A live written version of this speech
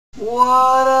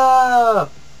What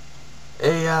up?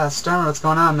 Hey, Sturmer, what's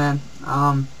going on, man?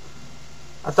 I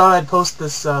thought I'd post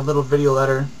this little video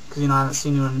letter, because, I haven't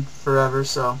seen you in forever,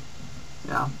 so,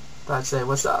 thought I'd say,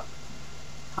 what's up?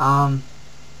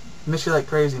 Miss you like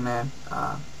crazy, man.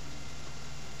 I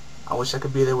wish I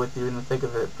could be there with you in the thick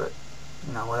of it, but,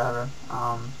 whatever.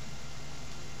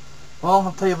 Well,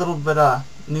 I'll tell you a little bit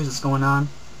news that's going on.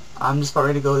 I'm just about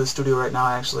ready to go to the studio right now,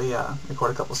 actually,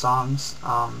 record a couple songs.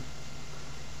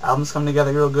 Album's coming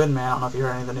together real good, man. I don't know if you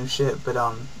heard any of the new shit, but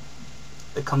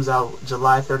it comes out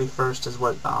July 31st is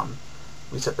what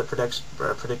we set the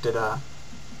predicted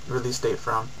release date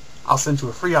from. I'll send you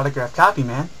a free autographed copy,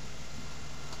 man.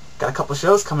 Got a couple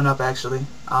shows coming up, actually.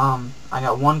 I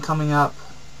got one coming up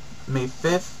May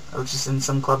 5th, which is in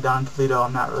some club down in Toledo.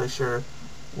 I'm not really sure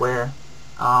where.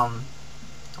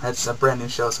 That's a brand new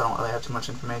show, so I don't really have too much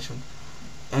information.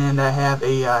 And I have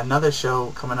another show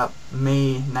coming up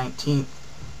May 19th.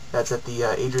 That's at the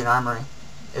Adrian Armory.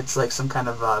 It's like some kind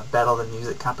of battle of the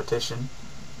music competition.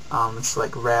 It's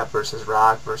like rap versus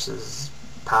rock versus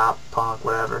pop, punk,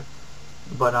 whatever.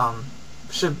 But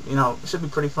should be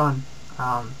pretty fun.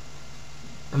 Am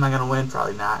I gonna win?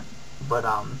 Probably not. But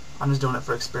I'm just doing it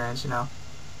for experience,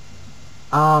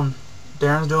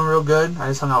 Darren's doing real good. I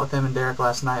just hung out with him and Derek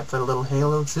last night. Played a little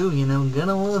Halo 2,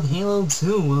 Gonna love Halo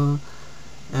 2.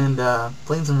 And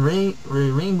playing some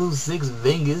Rainbow Six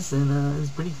Vegas, and it's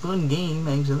a pretty fun game,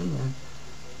 actually.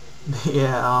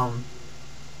 Yeah,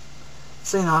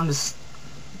 so, I'm just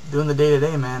doing the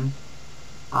day-to-day, man.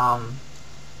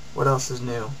 What else is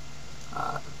new?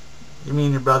 Me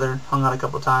and your brother hung out a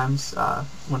couple times,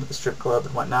 went to the strip club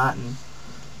and whatnot, and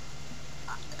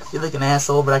I feel like an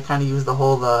asshole, but I kind of used the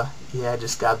whole, I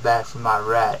just got back from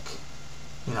Iraq,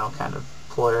 kind of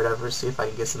ploy or whatever, see if I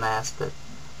could get some ass, but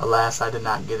alas, I did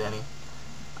not get any.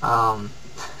 But,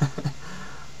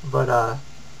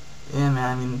 yeah,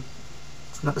 man,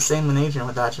 it's not the same with Adrian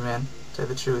without you, man, to tell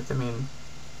you the truth. I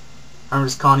remember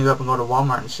just calling you up and going to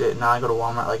Walmart and shit, and now I go to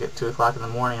Walmart like at 2 o'clock in the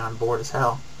morning and I'm bored as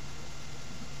hell.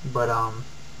 But, I'm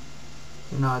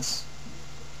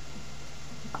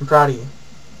proud of you.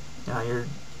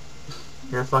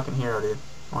 You're a fucking hero, dude.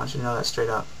 I want you to know that straight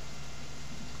up.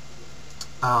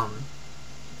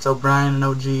 So Brian and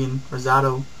OG and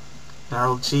Rosado and our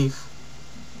old chief,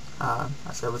 I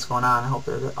said, what's going on? I hope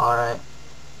they're alright.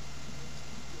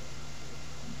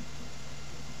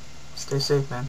 Stay safe, man.